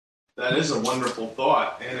That is a wonderful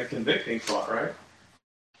thought and a convicting thought, right?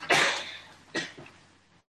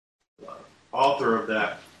 The author of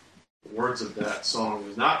that, the words of that song,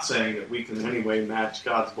 is not saying that we can in any way match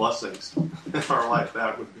God's blessings in our life.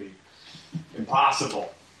 That would be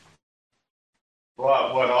impossible.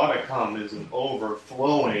 But what ought to come is an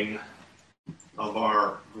overflowing of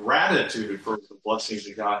our gratitude for the blessings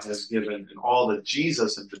that God has given and all that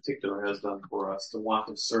Jesus in particular has done for us, to want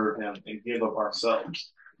to serve him and give of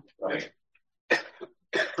ourselves, right?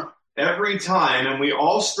 Every time, and we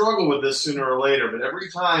all struggle with this sooner or later, but every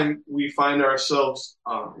time we find ourselves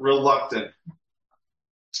reluctant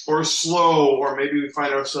or slow, or maybe we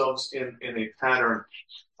find ourselves in a pattern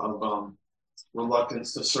of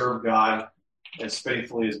reluctance to serve God as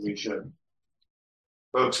faithfully as we should.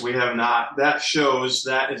 Folks, we have not. That shows,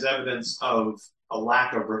 that is evidence of a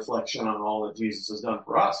lack of reflection on all that Jesus has done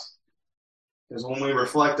for us. Because when we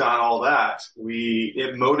reflect on all that,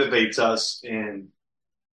 it motivates us and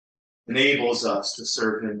enables us to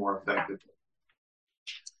serve him more effectively.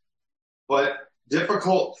 But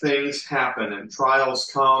difficult things happen, and trials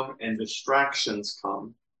come, and distractions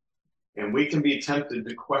come, and we can be tempted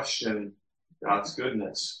to question God's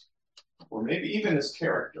goodness, or maybe even his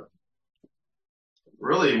character.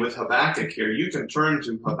 Really, with Habakkuk here, you can turn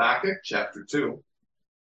to Habakkuk chapter 2.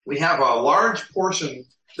 We have a large portion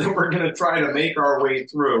that we're going to try to make our way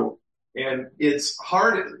through. And it's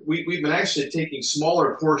hard. We've been actually taking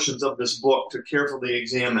smaller portions of this book to carefully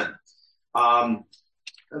examine.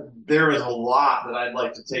 There is a lot that I'd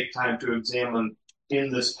like to take time to examine in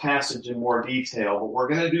this passage in more detail, but we're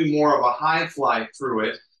going to do more of a high fly through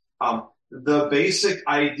it. The basic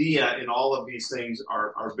idea in all of these things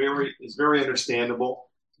is very understandable.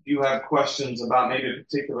 If you have questions about maybe a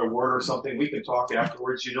particular word or something, we can talk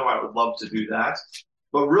afterwards. You know I would love to do that.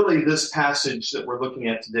 But really, this passage that we're looking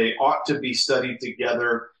at today ought to be studied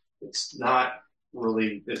together. It's not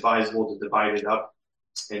really advisable to divide it up.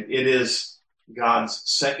 And it is God's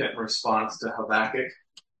second response to Habakkuk.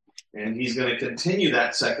 And he's going to continue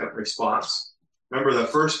that second response. Remember, the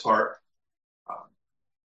first part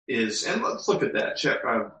is, and let's look at that,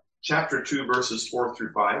 chapter 2, verses 4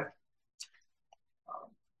 through 5.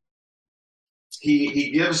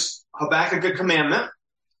 He gives Habakkuk a commandment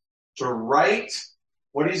to write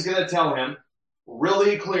what he's going to tell him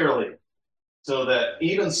really clearly, so that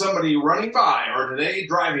even somebody running by or today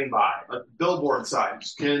driving by a billboard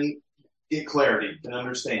signs can get clarity, can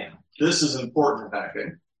understand. This is important,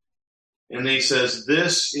 Habakkuk. And he says,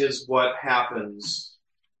 this is what happens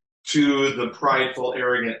to the prideful,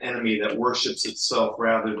 arrogant enemy that worships itself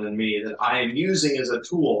rather than me, that I am using as a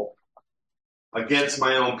tool against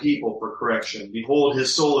my own people for correction. Behold,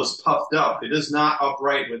 his soul is puffed up. It is not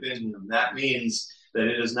upright within him. That means that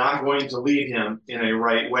it is not going to lead him in a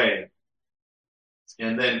right way.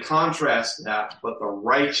 And then contrast that, but the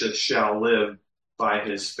righteous shall live by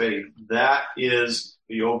his faith. That is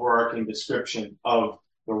the overarching description of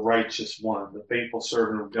the righteous one, the faithful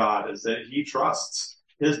servant of God, is that he trusts.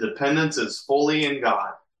 His dependence is fully in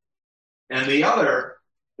God. And the other,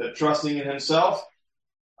 that trusting in himself,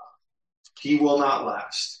 he will not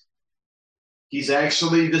last. He's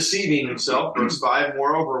actually deceiving himself. Verse 5,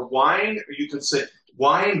 moreover, wine, or you could say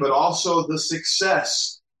wine, but also the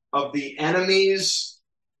success of the enemy's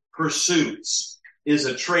pursuits is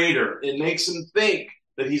a traitor. It makes him think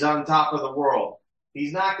that he's on top of the world.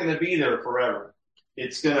 He's not going to be there forever.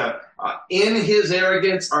 It's going to, in his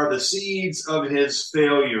arrogance are the seeds of his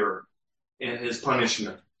failure and his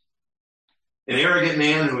punishment. An arrogant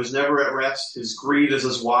man who is never at rest, his greed is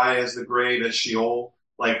as wide as the grave, as Sheol,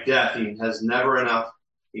 like death. He has never enough.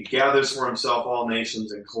 He gathers for himself all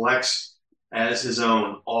nations and collects as his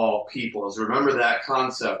own all peoples. Remember that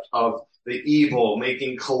concept of the evil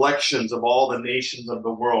making collections of all the nations of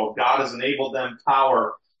the world. God has enabled them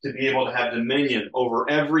power to be able to have dominion over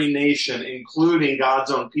every nation, including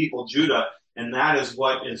God's own people, Judah. And that is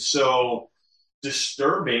what is so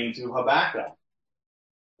disturbing to Habakkuk.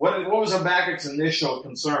 What was Habakkuk's initial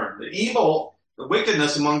concern? The evil, the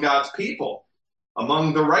wickedness among God's people,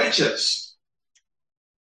 among the righteous.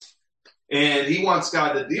 And he wants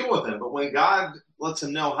God to deal with him. But when God lets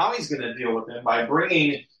him know how he's going to deal with him,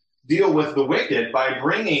 deal with the wicked by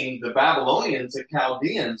bringing the Babylonians, the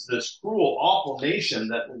Chaldeans, this cruel, awful nation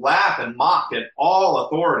that laugh and mock at all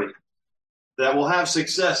authority, that will have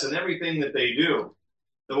success in everything that they do,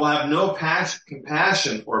 that will have no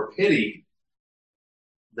compassion or pity.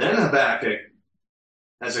 Then Habakkuk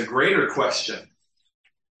has a greater question,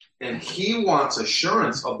 and he wants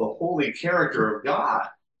assurance of the holy character of God.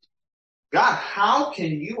 God, how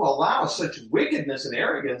can you allow such wickedness and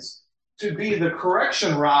arrogance to be the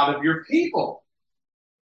correction rod of your people?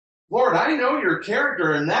 Lord, I know your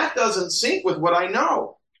character, and that doesn't sync with what I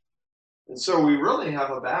know. And so we really have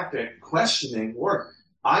Habakkuk questioning, Lord,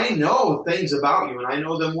 I know things about you, and I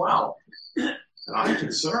know them well. And I'm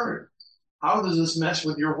concerned. How does this mesh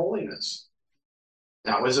with your holiness?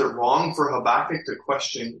 Now, is it wrong for Habakkuk to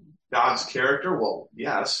question God's character? Well,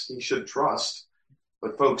 yes, he should trust.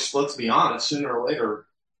 But folks, let's be honest, sooner or later,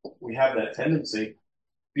 we have that tendency.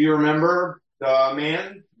 Do you remember the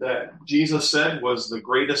man that Jesus said was the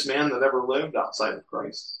greatest man that ever lived outside of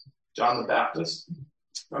Christ? John the Baptist.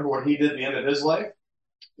 Remember what he did at the end of his life?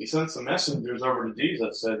 He sent some messengers over to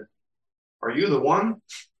Jesus, said, are you the one?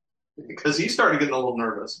 Because he started getting a little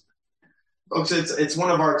nervous. Folks, it's one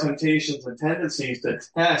of our temptations and tendencies to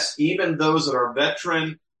test even those that are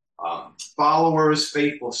veteran followers,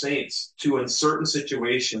 faithful saints, to in certain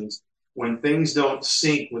situations when things don't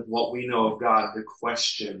sync with what we know of God, to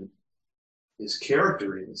question his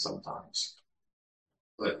character even sometimes.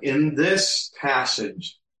 But in this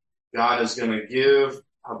passage, God is going to give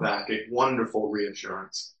Habakkuk wonderful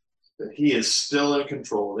reassurance that he is still in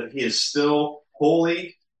control, that he is still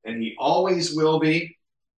holy, and he always will be.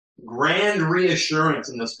 Grand reassurance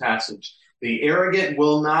in this passage. The arrogant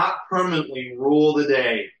will not permanently rule the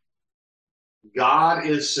day. God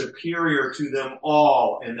is superior to them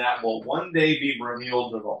all, and that will one day be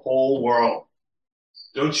revealed to the whole world.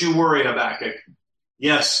 Don't you worry, Habakkuk.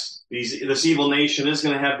 Yes, this evil nation is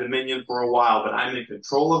going to have dominion for a while, but I'm in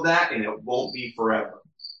control of that, and it won't be forever.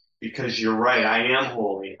 Because you're right, I am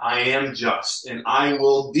holy, I am just, and I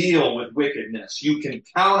will deal with wickedness. You can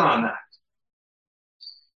count on that.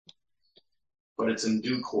 But it's in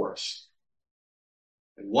due course.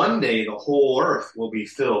 And one day the whole earth will be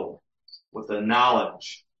filled with the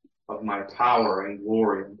knowledge of my power and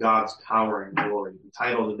glory, of God's power and glory. The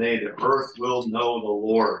title today, The Earth Will Know the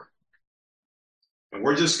Lord. And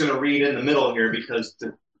we're just going to read in the middle here, because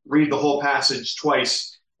to read the whole passage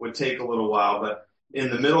twice would take a little while. But in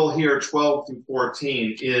the middle here, 12 through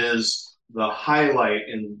 14, is the highlight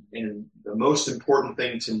and the most important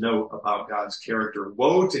thing to note about God's character.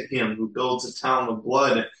 Woe to him who builds a town of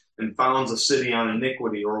blood and founds a city on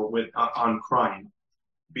iniquity or on crime.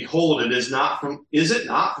 Behold, is it not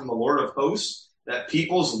from the Lord of hosts that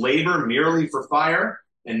peoples labor merely for fire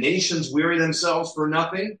and nations weary themselves for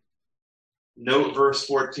nothing? Note verse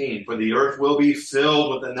 14, for the earth will be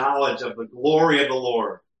filled with the knowledge of the glory of the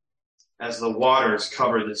Lord as the waters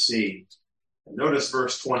cover the sea. And notice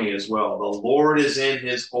verse 20 as well. The Lord is in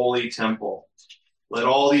his holy temple. Let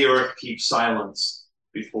all the earth keep silence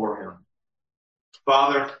before him.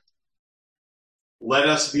 Father, let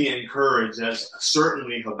us be encouraged, as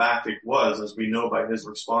certainly Habakkuk was, as we know by his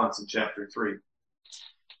response in chapter 3,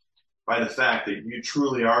 by the fact that you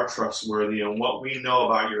truly are trustworthy and what we know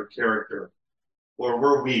about your character. Lord,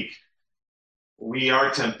 we're weak. We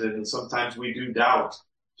are tempted, and sometimes we do doubt,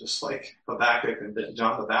 just like Habakkuk and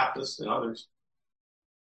John the Baptist and others.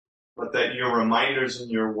 But that your reminders in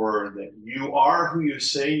your word, that you are who you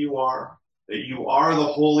say you are, that you are the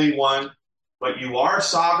Holy One, but you are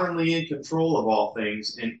sovereignly in control of all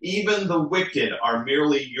things, and even the wicked are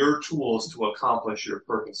merely your tools to accomplish your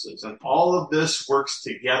purposes. And all of this works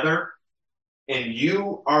together, and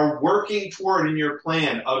you are working toward, in your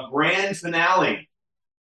plan, a grand finale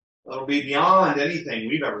that'll be beyond anything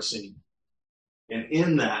we've ever seen. And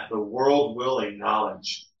in that, the world will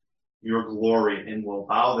acknowledge your glory and will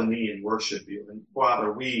bow the knee and worship you. And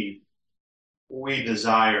Father, we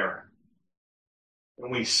desire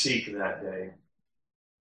and we seek that day.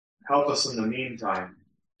 Help us in the meantime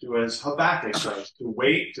to, as Habakkuk says, to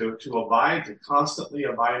wait, to abide, to constantly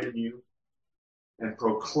abide in you and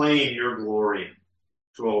proclaim your glory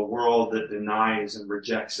to a world that denies and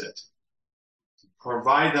rejects it.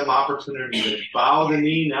 Provide them opportunity to bow the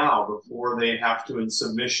knee now before they have to in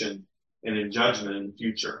submission and in judgment in the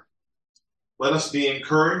future. Let us be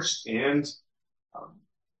encouraged and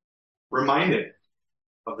reminded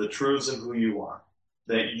of the truths of who you are,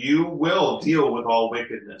 that you will deal with all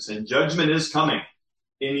wickedness, and judgment is coming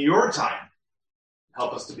in your time.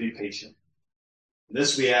 Help us to be patient.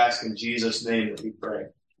 This we ask in Jesus' name that we pray.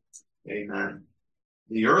 Amen.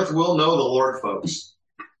 The earth will know the Lord, folks,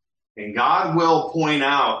 and God will point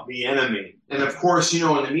out the enemy. And of course, in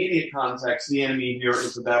the immediate context, the enemy here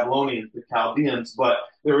is the Babylonians, the Chaldeans, but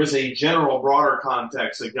there is a general, broader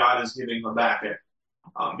context that God is giving Habakkuk,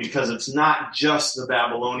 because it's not just the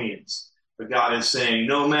Babylonians. But God is saying,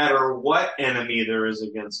 no matter what enemy there is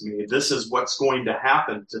against me, this is what's going to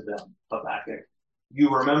happen to them, Habakkuk.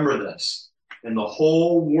 You remember this, and the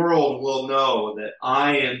whole world will know that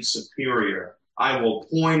I am superior. I will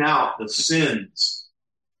point out the sins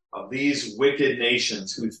of these wicked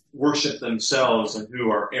nations who worship themselves and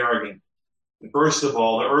who are arrogant. And first of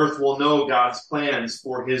all, the earth will know God's plans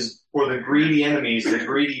for the greedy enemies, the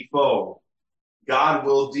greedy foe. God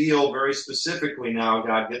will deal very specifically now.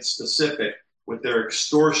 God gets specific with their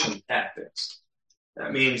extortion tactics.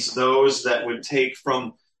 That means those that would take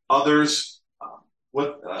from others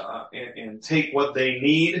and take what they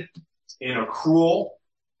need in a cruel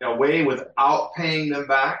way without paying them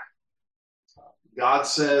back. God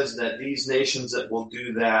says that these nations that will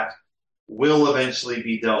do that will eventually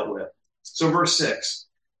be dealt with. So verse 6,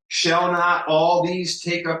 shall not all these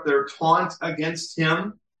take up their taunt against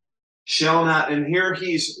him? Shall not, and here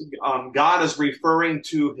God is referring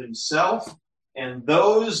to himself and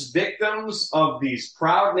those victims of these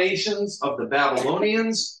proud nations of the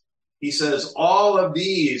Babylonians. He says all of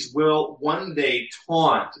these will one day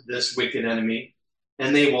taunt this wicked enemy,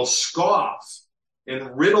 and they will scoff in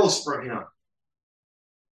riddles for him.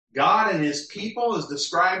 God and his people, as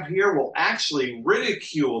described here, will actually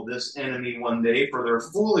ridicule this enemy one day for their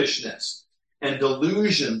foolishness and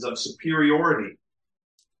delusions of superiority.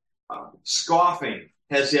 Scoffing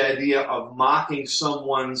has the idea of mocking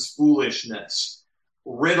someone's foolishness.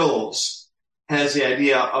 Riddles has the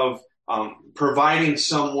idea of providing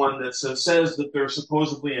someone that says that they're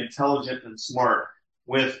supposedly intelligent and smart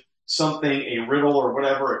with something, a riddle or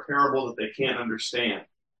whatever, a parable that they can't understand.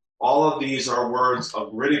 All of these are words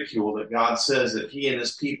of ridicule that God says that he and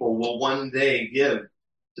his people will one day give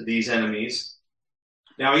to these enemies.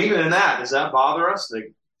 Now, even in that, does that bother us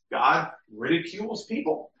that God ridicules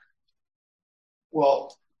people?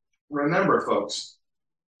 Well, remember, folks,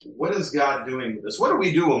 what is God doing with this? What do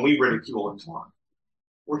we do when we ridicule and taunt?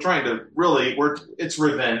 We're trying to it's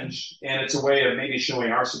revenge, and it's a way of maybe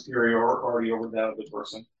showing our superiority over that of the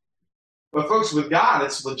person. But folks, with God,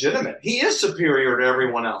 it's legitimate. He is superior to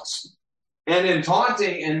everyone else. And in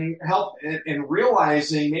taunting and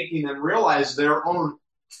making them realize their own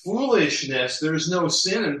foolishness, there's no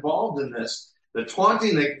sin involved in this. The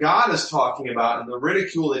taunting that God is talking about and the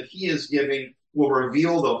ridicule that he is giving will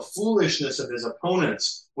reveal the foolishness of his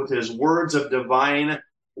opponents with his words of divine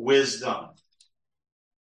wisdom.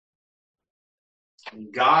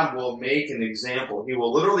 And God will make an example. He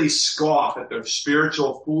will literally scoff at their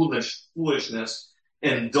spiritual foolishness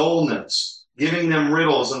and dullness, giving them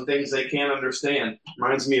riddles and things they can't understand.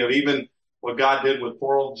 Reminds me of even what God did with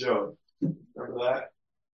poor old Job. Remember that?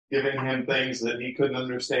 Giving him things that he couldn't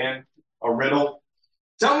understand. A riddle.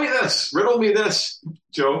 Tell me this. Riddle me this,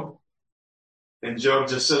 Job. And Job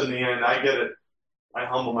just said in the end, I get it. I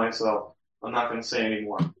humble myself. I'm not going to say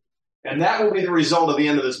anymore. And that will be the result of the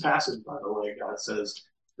end of this passage, by the way. God says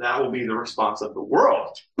that will be the response of the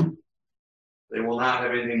world. They will not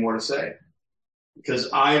have anything more to say because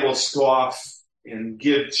I will scoff and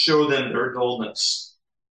show them their dullness.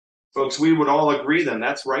 Folks, we would all agree then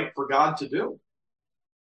that's right for God to do.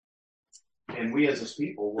 And we as his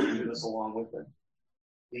people will do this along with him.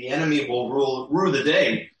 The enemy will rue the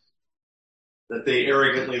day that they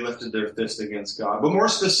arrogantly lifted their fist against God. But more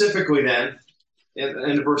specifically then,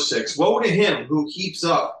 in verse 6, woe to him who heaps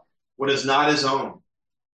up what is not his own.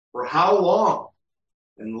 For how long?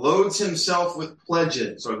 And loads himself with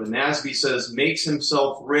pledges, or the NASB says, makes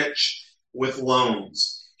himself rich with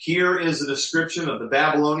loans. Here is a description of the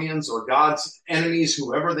Babylonians or God's enemies,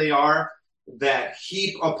 whoever they are, that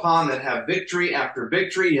heap upon, that have victory after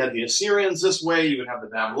victory. You had the Assyrians this way, you would have the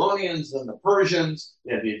Babylonians, then the Persians,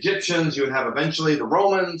 you had the Egyptians, you would have eventually the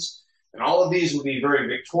Romans, and all of these would be very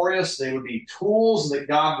victorious. They would be tools that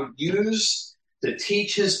God would use to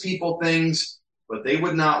teach his people things, but they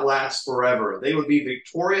would not last forever. They would be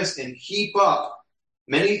victorious and heap up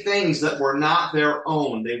many things that were not their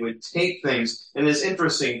own. They would take things, and it's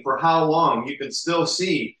interesting for how long. You can still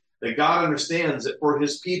see that God understands that for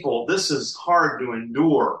his people, this is hard to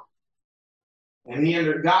endure. And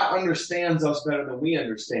God understands us better than we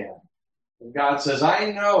understand. And God says,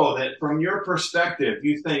 I know that from your perspective,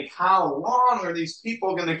 you think, how long are these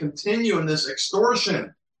people going to continue in this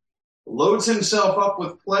extortion? Loads himself up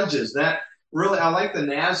with pledges. That really, I like the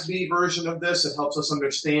NASB version of this. It helps us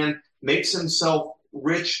understand, makes himself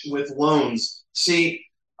rich with loans. See,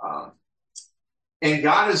 and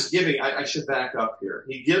God is giving, I should back up here.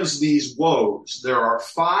 He gives these woes. There are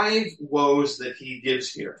 5 woes that he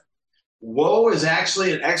gives here. Woe is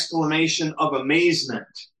actually an exclamation of amazement,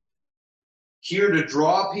 here to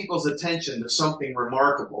draw people's attention to something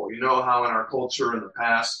remarkable. You know how in our culture in the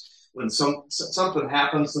past, when something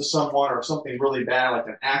happens to someone or something really bad, like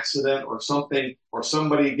an accident or something, or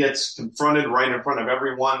somebody gets confronted right in front of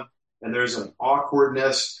everyone and there's an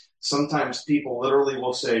awkwardness, sometimes people literally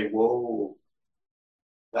will say, whoa.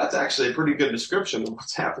 That's actually a pretty good description of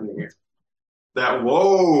what's happening here. That,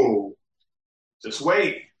 whoa, just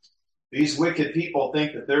wait. These wicked people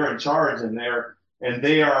think that they're in charge and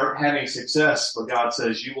they are having success, but God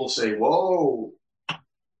says you will say, whoa,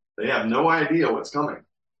 they have no idea what's coming.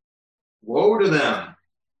 Woe to them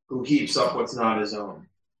who heaps up what's not his own.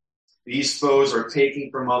 These foes are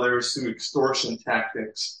taking from others through extortion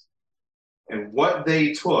tactics. And what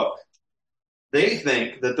they took, they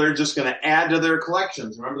think that they're just going to add to their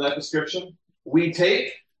collections. Remember that description? We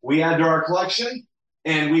take, we add to our collection,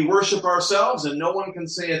 and we worship ourselves, and no one can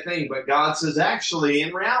say a thing. But God says, actually,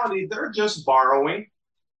 in reality, they're just borrowing.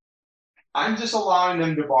 I'm just allowing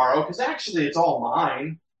them to borrow, because actually it's all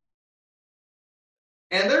mine.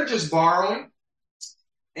 And they're just borrowing.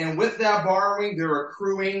 And with that borrowing, they're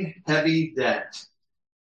accruing heavy debt.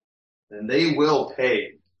 And they will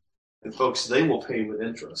pay. And folks, they will pay with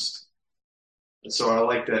interest. And so I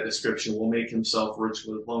like that description. Will make himself rich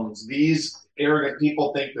with loans. These arrogant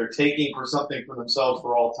people think they're taking for something for themselves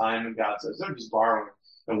for all time. And God says they're just borrowing.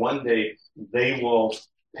 And one day they will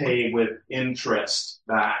pay with interest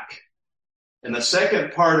back. And the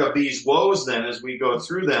second part of these woes then, as we go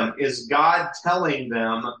through them, is God telling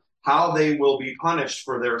them how they will be punished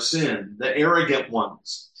for their sin, the arrogant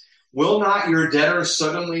ones. Will not your debtors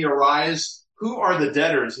suddenly arise? Who are the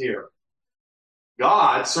debtors here?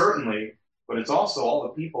 God, certainly, but it's also all the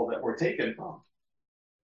people that were taken from.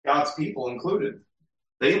 God's people included.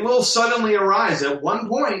 They will suddenly arise at one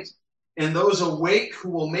point, and those awake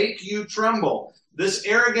who will make you tremble. This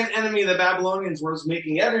arrogant enemy of the Babylonians was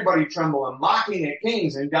making everybody tremble and mocking at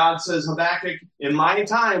kings. And God says, Habakkuk, in my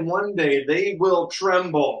time, one day they will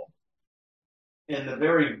tremble. And the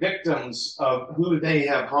very victims of who they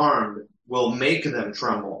have harmed will make them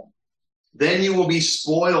tremble. Then you will be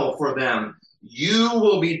spoiled for them. You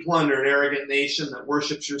will be plundered, arrogant nation that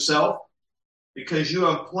worships yourself, because you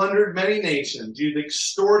have plundered many nations. You've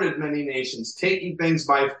extorted many nations, taking things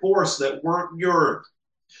by force that weren't yours.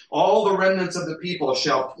 All the remnants of the people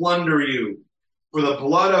shall plunder you for the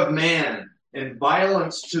blood of man and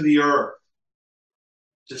violence to the earth,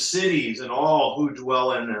 to cities and all who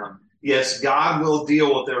dwell in them. Yes, God will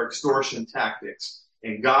deal with their extortion tactics,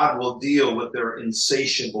 and God will deal with their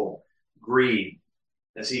insatiable greed,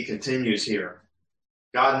 as he continues here.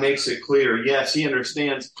 God makes it clear. Yes, he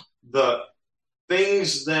understands the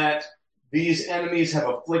things that these enemies have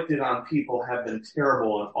afflicted on people have been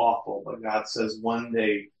terrible and awful, but God says one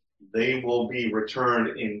day they will be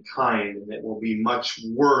returned in kind, and it will be much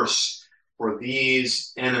worse for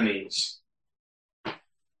these enemies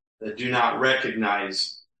that do not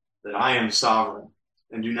recognize that I am sovereign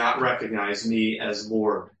and do not recognize me as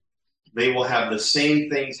Lord. They will have the same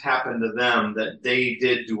things happen to them that they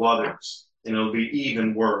did to others, and it'll be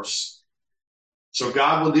even worse. So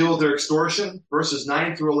God will deal with their extortion. Verses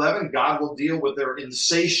 9 through 11, God will deal with their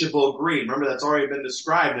insatiable greed. Remember, that's already been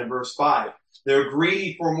described in verse 5. They're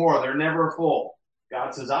greedy for more. They're never full.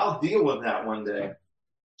 God says, I'll deal with that one day.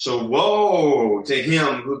 So woe to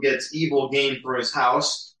him who gets evil gain for his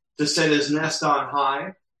house, to set his nest on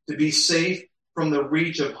high, to be safe from the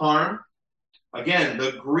reach of harm. Again,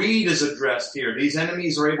 the greed is addressed here. These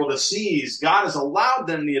enemies are able to seize. God has allowed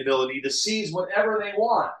them the ability to seize whatever they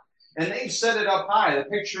want. And they've set it up high. The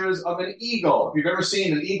picture is of an eagle. If you've ever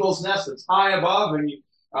seen an eagle's nest that's high above and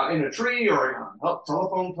in a tree or on a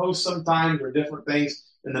telephone post sometimes or different things,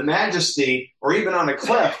 and the majesty, or even on a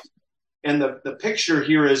cliff. And the picture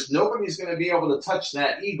here is nobody's going to be able to touch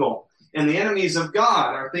that eagle. And the enemies of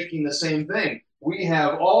God are thinking the same thing. We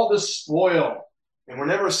have all this spoil, and we're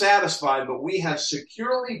never satisfied, but we have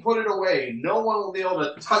securely put it away. No one will be able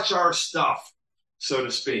to touch our stuff, so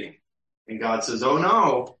to speak. And God says, oh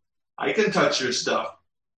no, I can touch your stuff.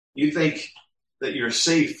 You think that you're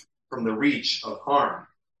safe from the reach of harm.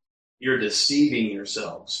 You're deceiving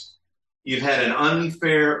yourselves. You've had an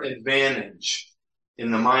unfair advantage in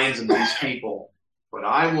the minds of these people, but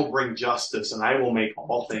I will bring justice and I will make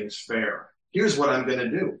all things fair. Here's what I'm going to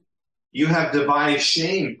do. You have devised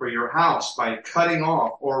shame for your house by cutting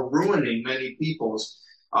off or ruining many people's,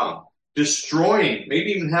 destroying,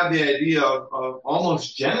 maybe even have the idea of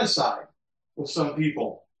almost genocide with some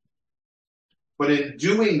people. But in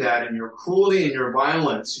doing that, in your cruelty and your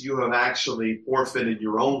violence, you have actually forfeited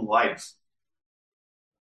your own life.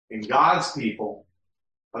 And God's people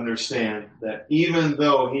understand that even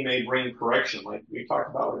though he may bring correction, like we talked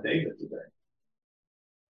about with David today,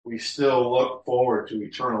 we still look forward to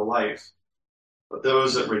eternal life. But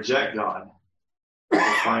those that reject God will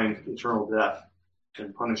find eternal death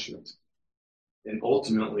and punishment, and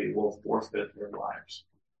ultimately will forfeit their lives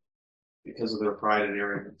because of their pride and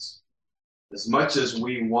arrogance. As much as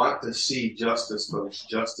we want to see justice, folks,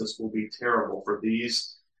 justice will be terrible for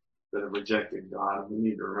these that have rejected God. We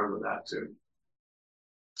need to remember that too.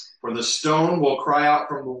 For the stone will cry out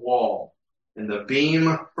from the wall, and the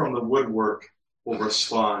beam from the woodwork will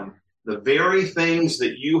respond. The very things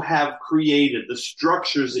that you have created, the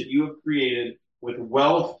structures that you have created with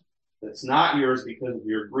wealth that's not yours because of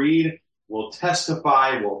your greed, will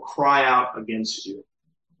testify, will cry out against you.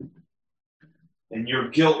 And your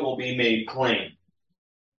guilt will be made plain,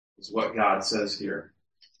 is what God says here.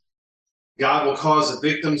 God will cause the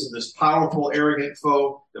victims of this powerful, arrogant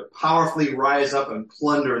foe to powerfully rise up and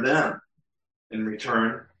plunder them in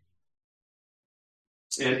return.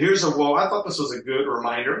 And here's a woe. I thought this was a good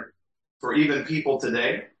reminder for even people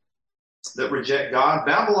today that reject God.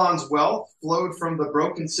 Babylon's wealth flowed from the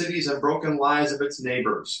broken cities and broken lives of its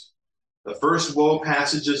neighbors. The first woe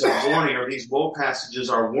passages of warning, or these woe passages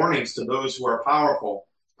are warnings to those who are powerful.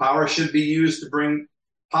 Power should be used to bring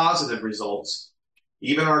positive results.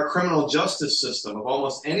 Even our criminal justice system of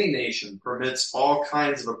almost any nation permits all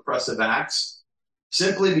kinds of oppressive acts.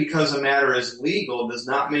 Simply because a matter is legal does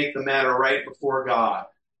not make the matter right before God.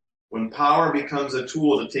 When power becomes a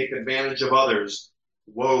tool to take advantage of others,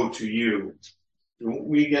 woe to you. Don't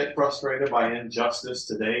we get frustrated by injustice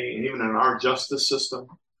today, and even in our justice system,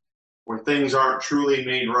 where things aren't truly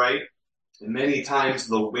made right, and many times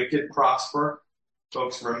the wicked prosper?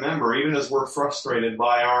 Folks, remember, even as we're frustrated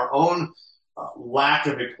by our own lack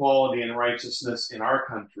of equality and righteousness in our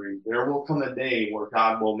country, there will come a day where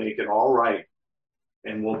God will make it all right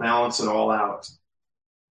and will balance it all out.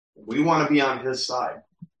 We want to be on his side,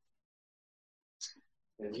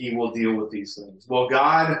 and he will deal with these things. Well,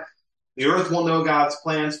 the earth will know God's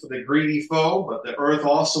plans for the greedy foe, but the earth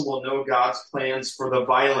also will know God's plans for the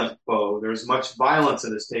violent foe. There's much violence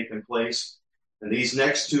that has taken place, and these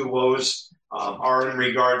next two woes are in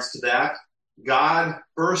regards to that. God,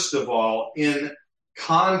 first of all, in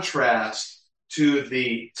contrast to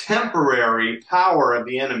the temporary power of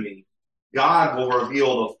the enemy, God will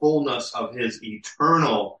reveal the fullness of his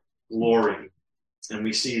eternal glory. And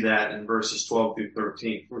we see that in verses 12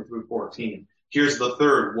 through 14. Here's the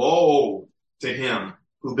third. Woe to him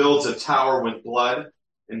who builds a tower with blood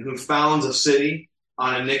and who founds a city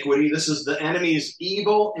on iniquity. This is the enemy's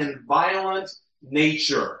evil and violent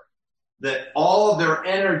nature, that all of their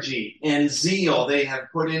energy and zeal they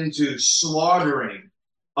have put into slaughtering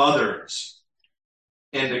others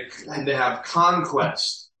and to have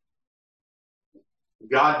conquest.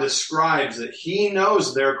 God describes that he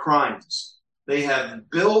knows their crimes. They have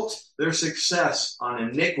built their success on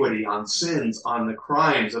iniquity, on sins, on the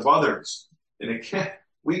crimes of others. And again,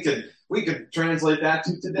 we could translate that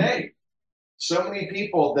to today. So many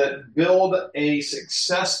people that build a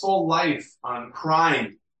successful life on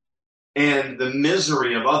crime and the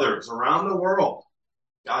misery of others around the world.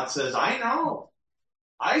 God says, I know.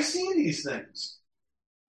 I see these things.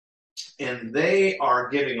 And they are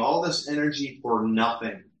giving all this energy for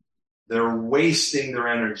nothing. They're wasting their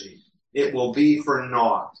energy. It will be for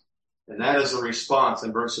naught. And that is the response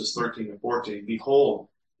in verses 13 and 14. Behold,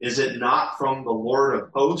 is it not from the Lord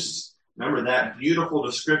of hosts? Remember, that beautiful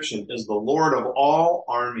description is the Lord of all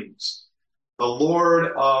armies, the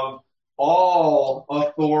Lord of all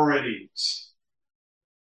authorities,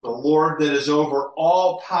 the Lord that is over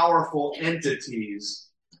all powerful entities.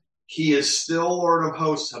 He is still Lord of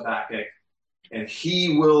hosts, Habakkuk, and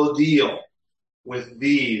he will deal with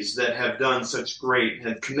these that have done such great,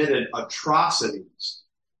 have committed atrocities.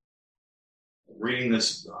 Reading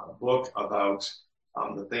this book about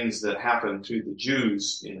the things that happened to the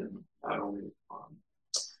Jews in not only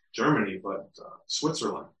Germany, but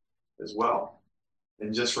Switzerland as well.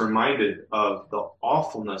 And just reminded of the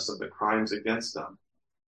awfulness of the crimes against them.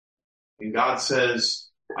 And God says,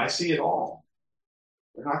 I see it all.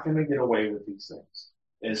 They're not going to get away with these things.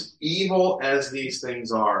 As evil as these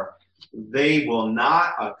things are, they will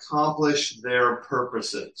not accomplish their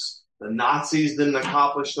purposes. The Nazis didn't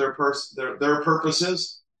accomplish their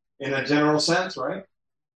purposes in a general sense, right?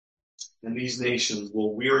 And these nations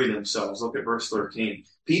will weary themselves. Look at verse 13.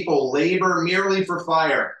 People labor merely for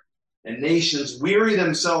fire, and nations weary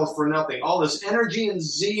themselves for nothing. All this energy and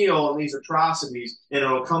zeal in these atrocities, and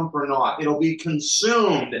it'll come for naught. It'll be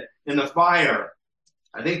consumed in the fire.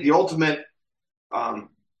 I think the ultimate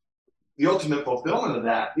fulfillment of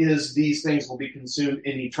that is these things will be consumed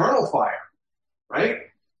in eternal fire, right?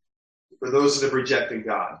 For those that have rejected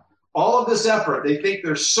God. All of this effort, they think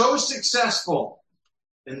they're so successful,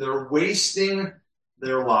 and they're wasting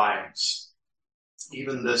their lives.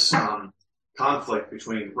 Even this conflict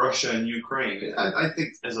between Russia and Ukraine. I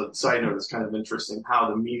think, as a side note, it's kind of interesting how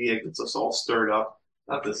the media gets us all stirred up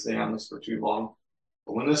not to stay on this for too long,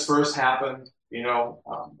 but when this first happened,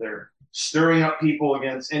 they're stirring up people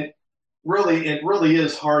against, and really, it really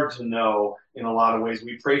is hard to know in a lot of ways.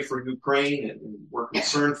 We pray for Ukraine and we're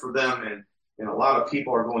concerned for them, and a lot of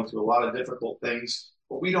people are going through a lot of difficult things,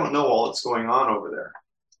 but we don't know all that's going on over there.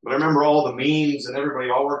 But I remember all the memes and everybody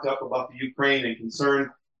all worked up about the Ukraine and concerned,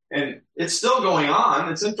 and it's still going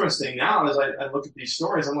on. It's interesting now as I look at these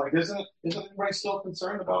stories. I'm like, isn't anybody still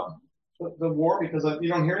concerned about the war? Because you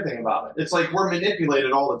don't hear anything about it. It's like we're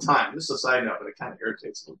manipulated all the time. This is a side note, but it kind of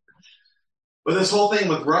irritates me. But this whole thing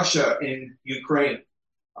with Russia in Ukraine,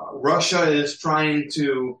 Russia is trying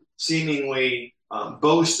to seemingly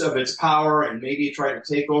boast of its power and maybe try to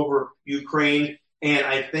take over Ukraine. And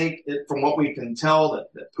I think from what we can tell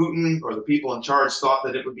that Putin or the people in charge thought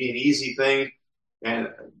that it would be an easy thing. And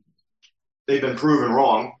they've been proven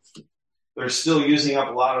wrong. They're still using up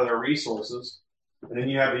a lot of their resources. And then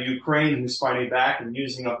you have the Ukraine who's fighting back and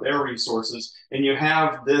using up their resources. And you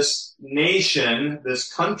have this nation,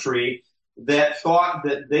 this country, that thought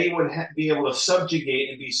that they would be able to subjugate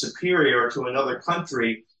and be superior to another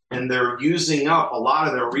country, and they're using up a lot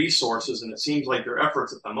of their resources, and it seems like their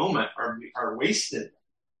efforts at the moment are wasted,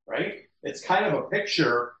 right? It's kind of a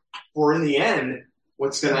picture for, in the end,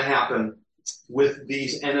 what's going to happen with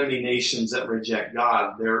these enemy nations that reject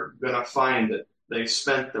God. They're going to find that they've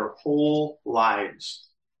spent their whole lives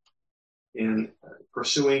in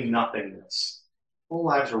pursuing nothingness. Whole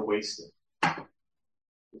lives are wasted.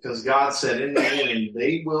 Because God said in the end,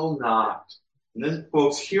 they will not. And then,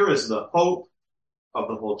 folks, here is the hope of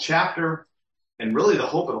the whole chapter and really the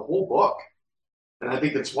hope of the whole book. And I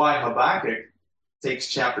think that's why Habakkuk takes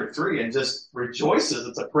chapter 3 and just rejoices.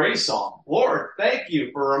 It's a praise song. Lord, thank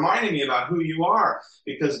you for reminding me about who you are.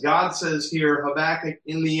 Because God says here, Habakkuk,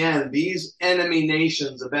 in the end, these enemy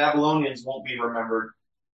nations, the Babylonians, won't be remembered.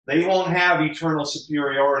 They won't have eternal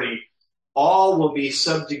superiority. All will be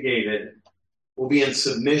subjugated, will be in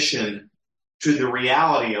submission to the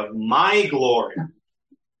reality of my glory.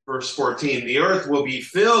 Verse 14, the earth will be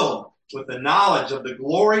filled with the knowledge of the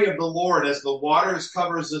glory of the Lord as the waters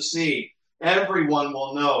covers the sea. Everyone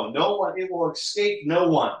will know. No one, it will escape no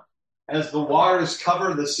one. As the waters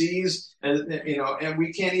cover the seas, and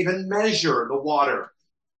we can't even measure the water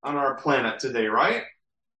on our planet today, right?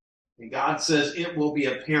 And God says it will be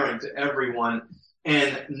apparent to everyone,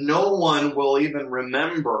 and no one will even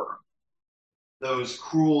remember those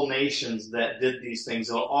cruel nations that did these things.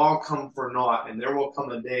 It'll all come for naught, and there will come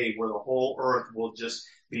a day where the whole earth will just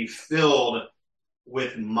be filled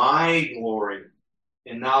with my glory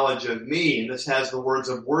and knowledge of me. And this has the words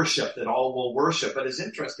of worship, that all will worship. But it's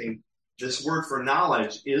interesting, this word for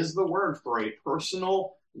knowledge is the word for a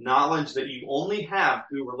personal knowledge that you only have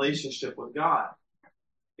through relationship with God.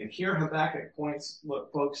 And here Habakkuk points,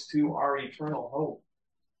 folks, to our eternal hope.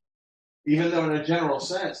 Even though in a general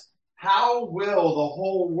sense, how will the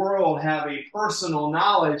whole world have a personal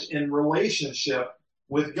knowledge and relationship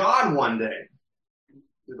with God one day?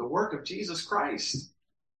 Through the work of Jesus Christ,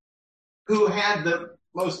 who had the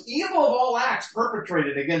most evil of all acts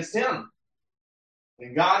perpetrated against him.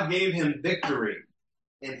 And God gave him victory.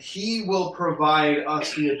 And he will provide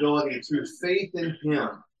us the ability through faith in him,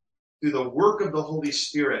 through the work of the Holy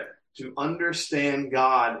Spirit, to understand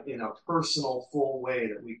God in a personal, full way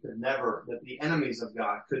that that the enemies of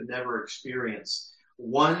God could never experience.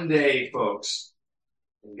 One day, folks,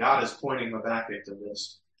 and God is pointing Habakkuk to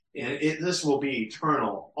this, and this will be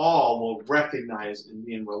eternal. All will recognize and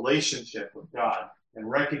be in relationship with God and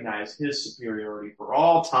recognize his superiority for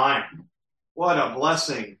all time. What a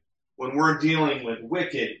blessing when we're dealing with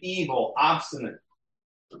wicked, evil, obstinate,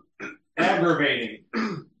 aggravating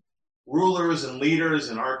rulers and leaders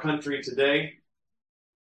in our country today.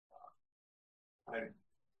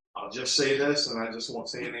 I'll just say this, and I just won't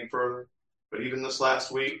say anything further. But even this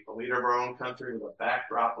last week, the leader of our own country with a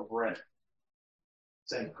backdrop of red,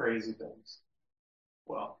 saying crazy things.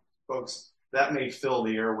 Well, folks, that may fill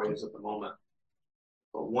the airwaves at the moment.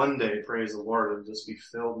 But one day, praise the Lord, it'll just be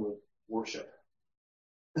filled with worship.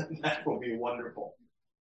 That will be wonderful.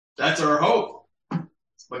 That's our hope.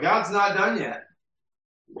 But God's not done yet.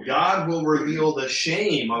 God will reveal the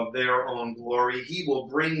shame of their own glory. He will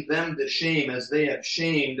bring them to shame as they have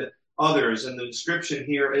shamed others. And the description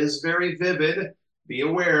here is very vivid. Be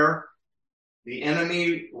aware. The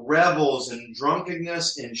enemy revels in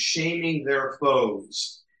drunkenness and shaming their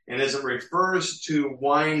foes. And as it refers to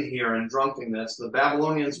wine here and drunkenness, the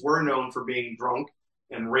Babylonians were known for being drunk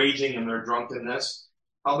and raging in their drunkenness.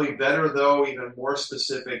 Probably better, though, even more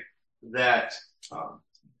specific, that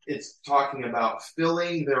it's talking about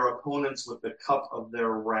filling their opponents with the cup of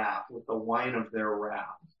their wrath, with the wine of their wrath.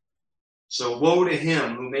 So woe to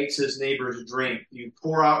him who makes his neighbors drink. You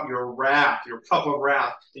pour out your wrath, your cup of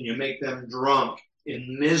wrath, and you make them drunk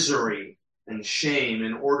in misery and shame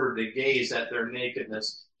in order to gaze at their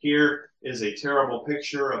nakedness. Here is a terrible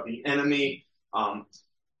picture of the enemy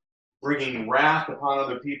bringing wrath upon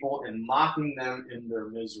other people and mocking them in their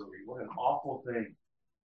misery. What an awful thing.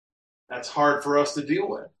 That's hard for us to deal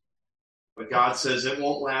with. But God says it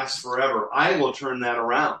won't last forever. I will turn that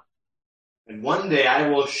around. And one day I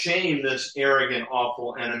will shame this arrogant,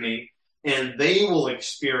 awful enemy, and they will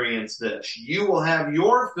experience this. You will have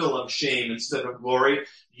your fill of shame instead of glory.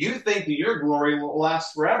 You think that your glory will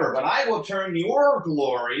last forever, but I will turn your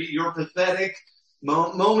glory, your pathetic,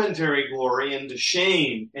 momentary glory, into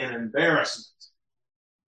shame and embarrassment.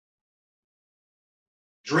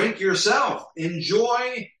 Drink yourself.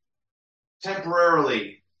 Enjoy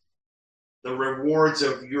temporarily the rewards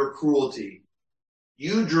of your cruelty.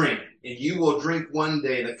 You drink, and you will drink one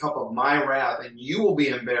day the cup of my wrath, and you will be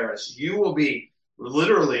embarrassed. You will be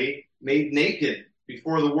literally made naked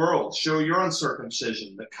before the world. Show your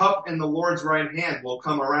uncircumcision. The cup in the Lord's right hand will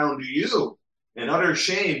come around to you, and utter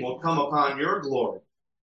shame will come upon your glory.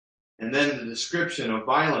 And then the description of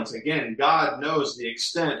violence. Again, God knows the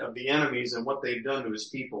extent of the enemies and what they've done to his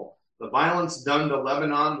people. The violence done to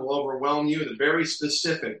Lebanon will overwhelm you. The very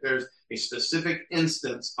specific. There's a specific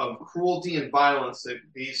instance of cruelty and violence that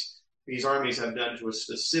these armies have done to a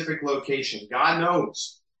specific location. God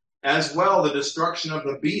knows. As well, the destruction of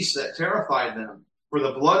the beast that terrified them. For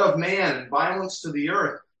the blood of man and violence to the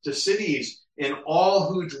earth, to cities, and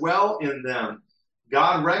all who dwell in them.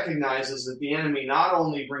 God recognizes that the enemy not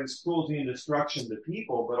only brings cruelty and destruction to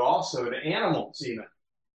people, but also to animals even,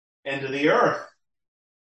 and to the earth.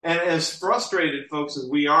 And as frustrated, folks, as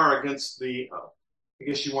we are against the, I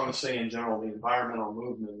guess you want to say in general, the environmental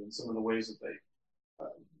movement and some of the ways that they,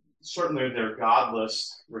 certainly their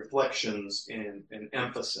godless reflections and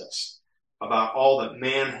emphasis about all that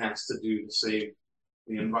man has to do to save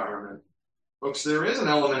the environment. Folks, there is an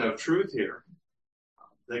element of truth here.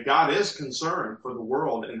 That God is concerned for the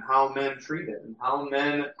world and how men treat it and how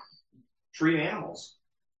men treat animals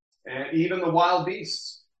and even the wild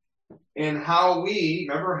beasts. And how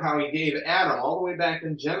remember how he gave Adam all the way back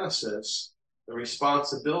in Genesis the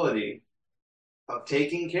responsibility of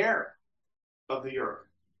taking care of the earth.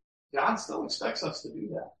 God still expects us to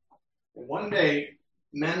do that. And one day,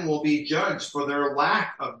 men will be judged for their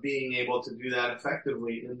lack of being able to do that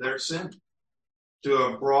effectively in their sin. To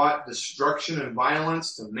have brought destruction and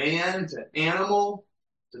violence to man, to animal,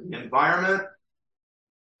 to the environment.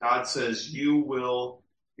 God says you will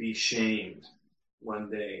be shamed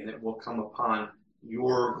one day, and it will come upon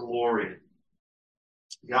your glory.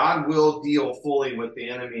 God will deal fully with the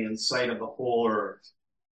enemy in sight of the whole earth,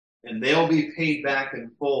 and they'll be paid back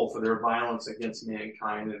in full for their violence against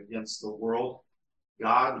mankind and against the world.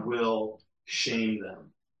 God will shame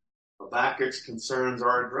them. Habakkuk's concerns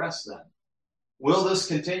are addressed then. Will this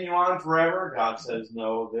continue on forever? God says,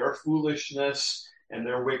 no, their foolishness and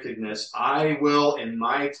their wickedness, I will in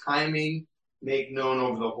my timing make known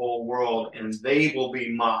over the whole world, and they will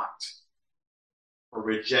be mocked for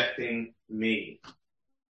rejecting me.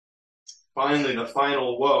 Finally, the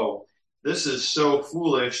final woe. This is so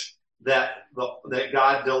foolish that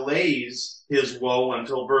God delays his woe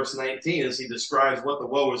until verse 19 as he describes what the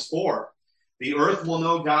woe is for. The earth will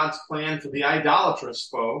know God's plan for the idolatrous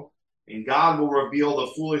foe, and God will reveal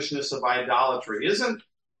the foolishness of idolatry. Isn't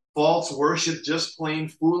false worship just plain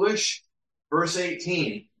foolish? Verse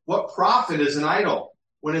 18, what profit is an idol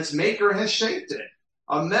when its maker has shaped it?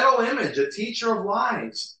 A metal image, a teacher of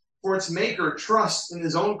lies, for its maker trusts in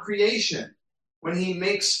his own creation when he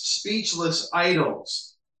makes speechless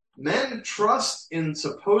idols. Men trust in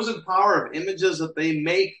supposed power of images that they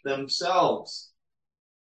make themselves.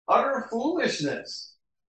 Utter foolishness.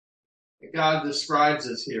 God describes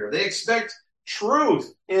us here. They expect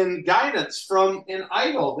truth and guidance from an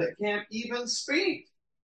idol that can't even speak.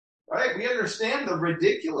 Right? We understand the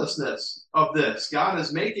ridiculousness of this. God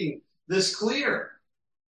is making this clear.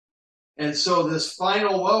 And so this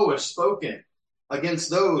final woe is spoken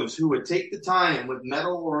against those who would take the time with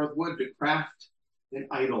metal or with wood to craft an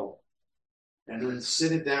idol and then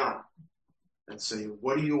sit it down and say,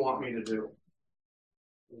 what do you want me to do?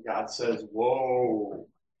 And God says, woe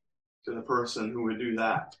to the person who would do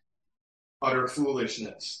that. Utter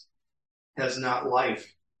foolishness. Has not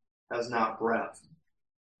life, has not breath.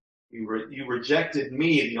 You rejected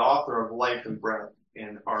me, the author of life and breath,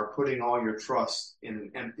 and are putting all your trust in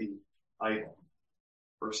an empty idol.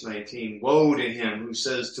 Verse 19, woe to him who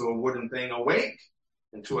says to a wooden thing, awake,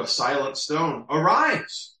 and to a silent stone,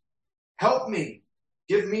 arise, help me,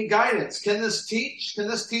 Give me guidance. Can this teach? Can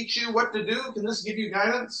this teach you what to do? Can this give you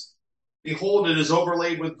guidance? Behold, it is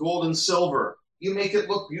overlaid with gold and silver. You make it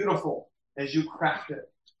look beautiful as you craft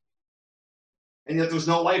it. And yet there's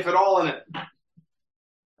no life at all in it.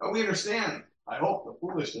 Now, we understand, I hope, the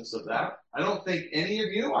foolishness of that. I don't think any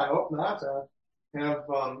of you, I hope not, have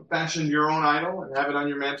fashioned your own idol and have it on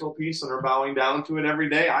your mantelpiece and are bowing down to it every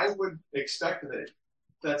day. I would expect that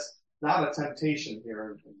that's not a temptation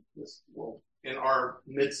here in this world, in our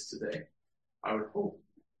midst today. I would hope.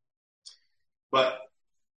 But,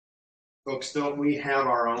 folks, don't we have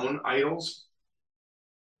our own idols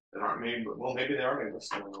that aren't made, well, maybe they are made with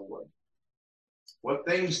stone or wood. What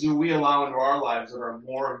things do we allow into our lives that are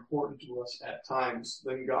more important to us at times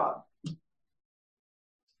than God?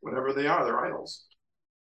 Whatever they are, they're idols.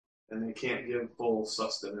 And they can't give full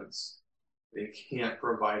sustenance. They can't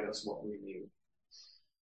provide us what we need.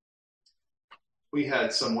 We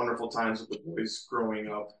had some wonderful times with the boys growing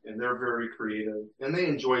up, and they're very creative, and they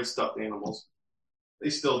enjoyed stuffed animals. They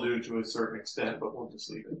still do to a certain extent, but we'll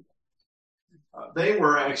just leave it. They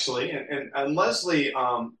were actually, and Leslie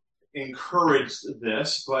encouraged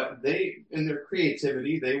this, but they, in their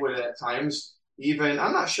creativity, they would at times even,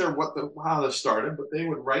 I'm not sure how this started, but they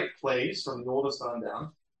would write plays from the oldest on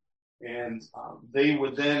down, and they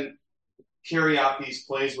would then carry out these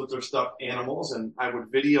plays with their stuffed animals, and I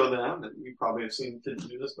would video them, and you probably have seen kids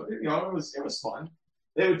do this, but it was fun.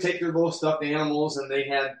 They would take their little stuffed animals, and they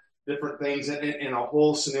had different things in a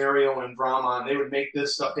whole scenario and drama, and they would make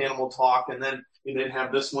this stuffed animal talk, and then they'd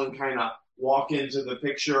have this one kind of walk into the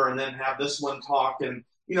picture, and then have this one talk, and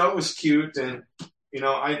it was cute, and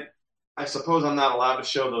I suppose I'm not allowed to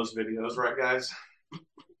show those videos, right, guys?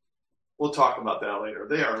 We'll talk about that later.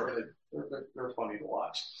 They are really they're funny to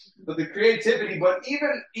watch. But the creativity, but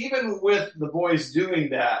even with the boys doing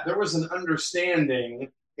that, there was an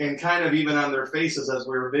understanding, and kind of even on their faces as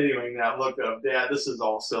we were videoing that look of, Dad, this is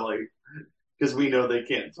all silly, because we know they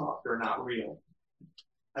can't talk. They're not real.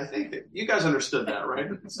 I think that you guys understood that, right?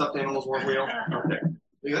 Stuffed animals weren't real? Okay.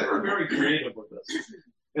 They were very creative with this.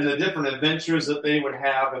 And the different adventures that they would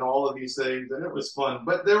have and all of these things, and it was fun.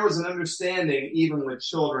 But there was an understanding, even with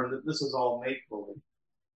children, that this is all make-believe.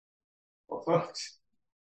 Well, folks,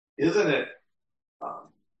 isn't it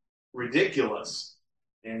ridiculous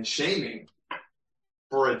and shaming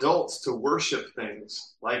for adults to worship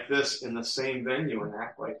things like this in the same venue and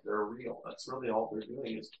act like they're real? That's really all they're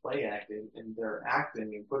doing is play acting, and they're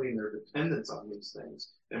acting and putting their dependence on these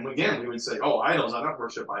things. And again, we would say, oh, idols, I don't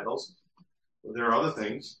worship idols. Well, there are other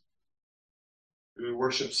things. Do we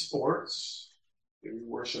worship sports? Do we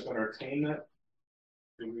worship entertainment?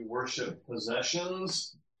 Do we worship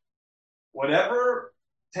possessions? Whatever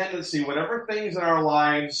tendency, whatever things in our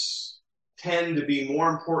lives tend to be more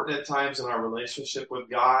important at times in our relationship with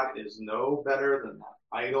God is no better than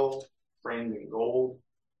that idol framed in gold,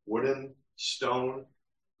 wooden, stone,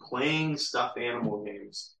 playing stuffed animal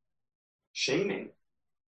games. Shaming.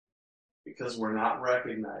 Because we're not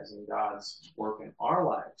recognizing God's work in our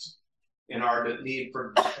lives, in our need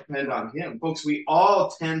for depend on Him. Folks, we all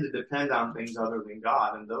tend to depend on things other than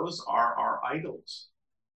God, and those are our idols.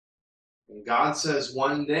 And God says,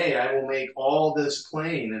 one day I will make all this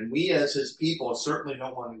plain, and we as His people certainly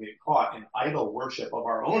don't want to get caught in idol worship of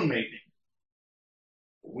our own making.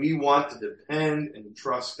 We want to depend and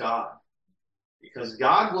trust God, because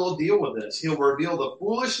God will deal with this. He'll reveal the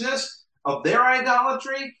foolishness of their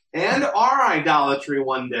idolatry and our idolatry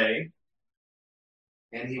one day,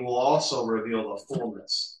 and He will also reveal the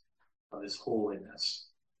fullness of His holiness.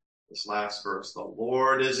 This last verse, the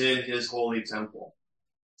Lord is in His holy temple.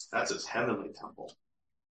 That's His heavenly temple.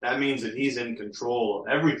 That means that He's in control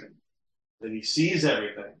of everything, that He sees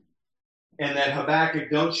everything, and that Habakkuk,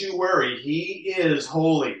 don't you worry, He is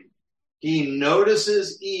holy. He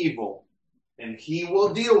notices evil, and He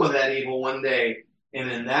will deal with that evil one day. And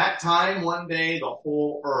in that time, one day, the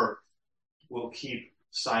whole earth will keep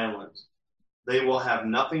silent. They will have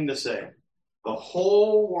nothing to say. The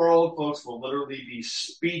whole world, folks, will literally be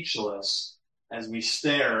speechless as we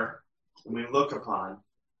stare and we look upon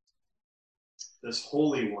this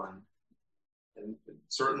Holy One, and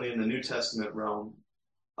certainly in the New Testament realm,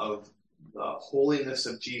 of the holiness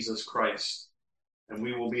of Jesus Christ. And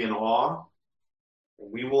we will be in awe,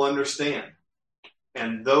 and we will understand.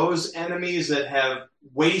 And those enemies that have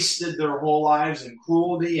wasted their whole lives in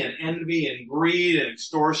cruelty and envy and greed and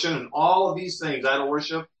extortion and all of these things, idol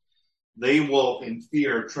worship, they will in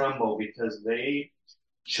fear tremble because they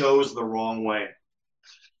chose the wrong way.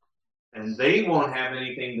 And they won't have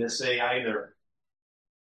anything to say either.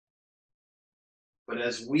 But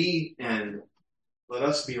as we end let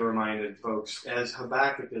us be reminded, folks, as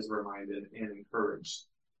Habakkuk is reminded and encouraged,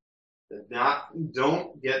 that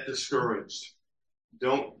don't get discouraged.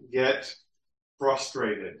 Don't get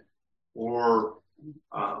frustrated or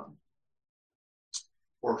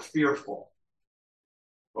fearful.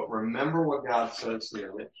 But remember what God says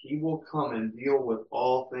here, that he will come and deal with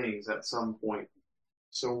all things at some point.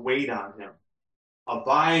 So wait on him.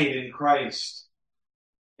 Abide in Christ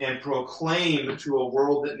and proclaim to a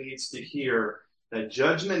world that needs to hear that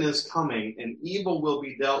judgment is coming and evil will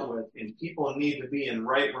be dealt with, and people need to be in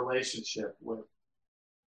right relationship with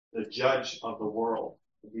the judge of the world,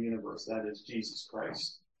 of the universe, that is Jesus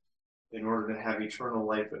Christ, in order to have eternal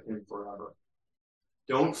life with him forever.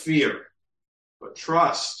 Don't fear, but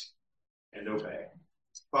trust and obey.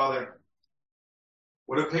 Father,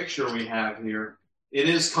 what a picture we have here. It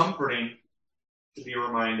is comforting to be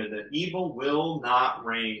reminded that evil will not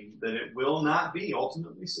reign, that it will not be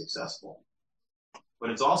ultimately successful. But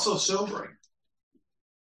it's also sobering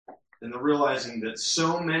in the realizing that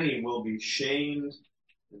so many will be shamed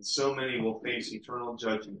and so many will face eternal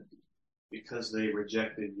judgment because they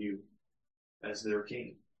rejected you as their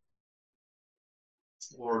king.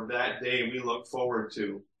 Lord, that day we look forward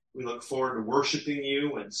to. We look forward to worshiping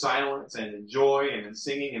you in silence and in joy and in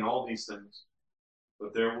singing and all these things.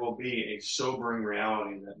 But there will be a sobering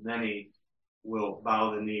reality that many will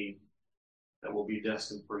bow the knee, that will be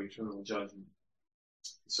destined for eternal judgment.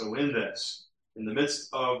 So in this, in the midst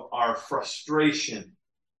of our frustration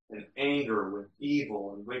and anger with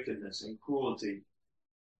evil and wickedness and cruelty,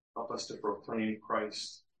 help us to proclaim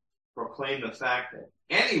Christ. Proclaim the fact that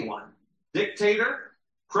anyone, dictator,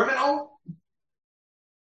 criminal,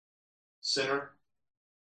 sinner,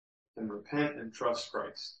 can repent and trust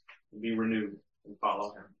Christ and be renewed and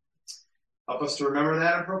follow him. Help us to remember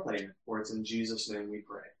that and proclaim it, for it's in Jesus' name we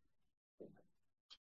pray.